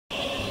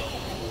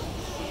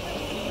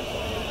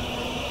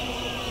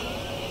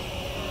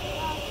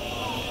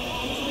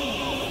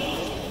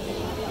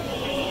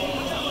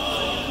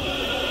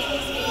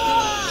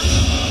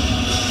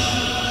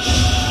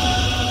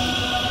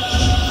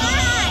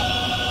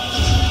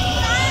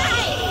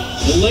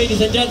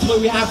Ladies and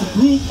gentlemen, we have a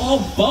group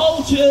of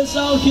vultures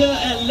out here,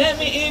 and let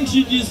me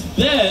introduce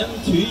them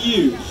to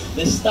you.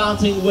 They're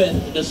starting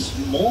with the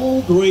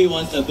small grey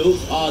ones, and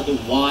those are the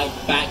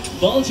white-backed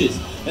vultures.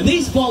 And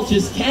these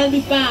vultures can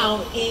be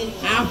found in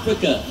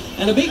Africa.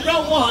 And the big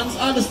brown ones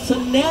are the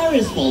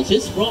Cinereus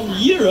vultures from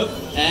Europe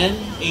and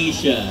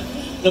Asia.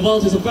 The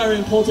vultures are very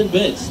important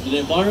birds to the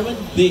environment.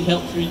 They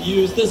help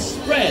reduce the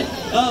spread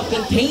of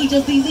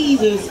contagious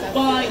diseases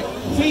by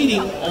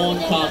feeding on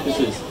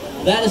carcasses.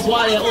 That is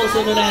why they are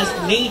also known as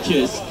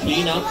nature's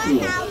clean-up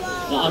crew.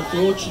 Now,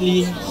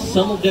 unfortunately,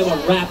 some of them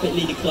are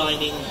rapidly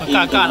declining in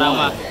the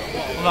wild.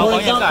 For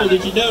example,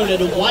 did you know that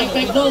the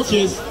white-backed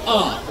vultures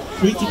are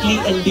critically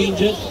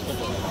endangered?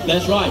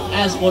 That's right.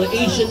 As for the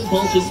Asian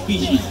vulture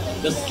species,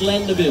 the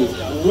slender-billed,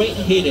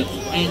 red-headed,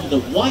 and the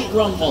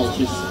white-rump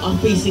vultures are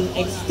facing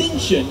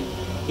extinction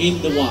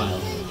in the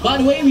wild. By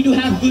the way, we do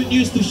have good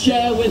news to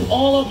share with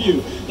all of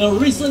you. Now,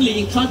 recently,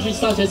 in countries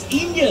such as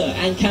India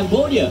and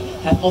Cambodia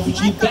have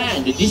officially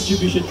banned the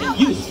distribution and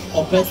use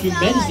of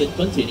veterinary medicine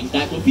containing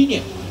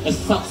diclofenac, a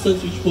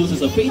substance which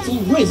poses a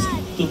fatal risk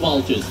to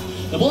vultures.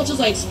 The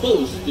vultures are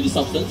exposed to the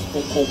substance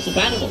from corpses of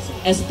animals,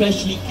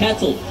 especially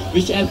cattle,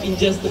 which have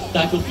ingested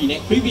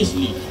diclofenac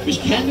previously, which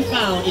can be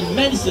found in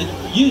medicine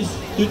used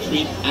to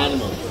treat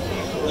animals.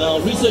 Now,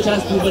 research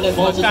has proven that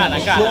vultures have a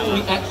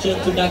strong reaction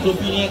to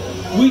diclofenac,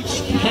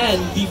 which can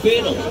be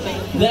fatal.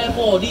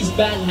 Therefore, this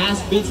ban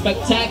has been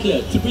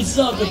spectacular to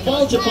preserve the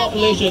vulture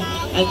population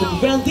and to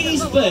prevent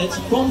these birds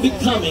from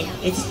becoming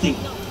extinct.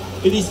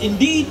 It is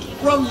indeed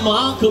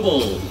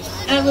remarkable.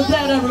 And with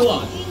that,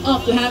 everyone,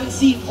 after having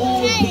seen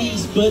all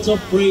these birds of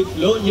prey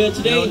flown here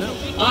today,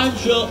 I'm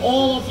sure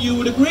all of you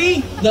would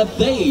agree that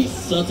they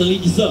certainly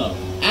deserve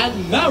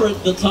and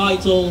merit the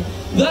title,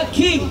 the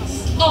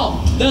Kings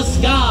of the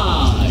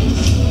Skies.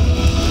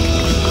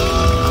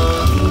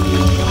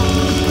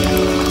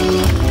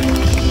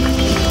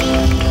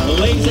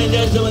 Ladies and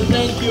gentlemen,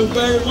 thank you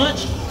very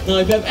much. Now,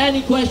 if you have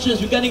any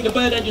questions regarding the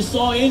bird that you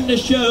saw in the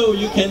show,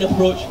 you can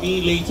approach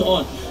me later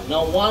on.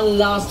 Now, one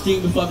last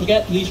thing before I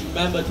forget, please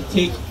remember to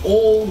take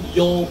all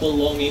your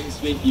belongings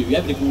with you. You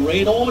have a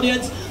great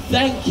audience.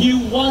 Thank you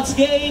once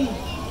again.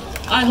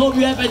 I hope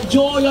you have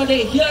enjoyed your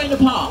day here in the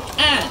park,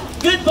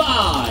 and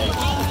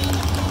goodbye.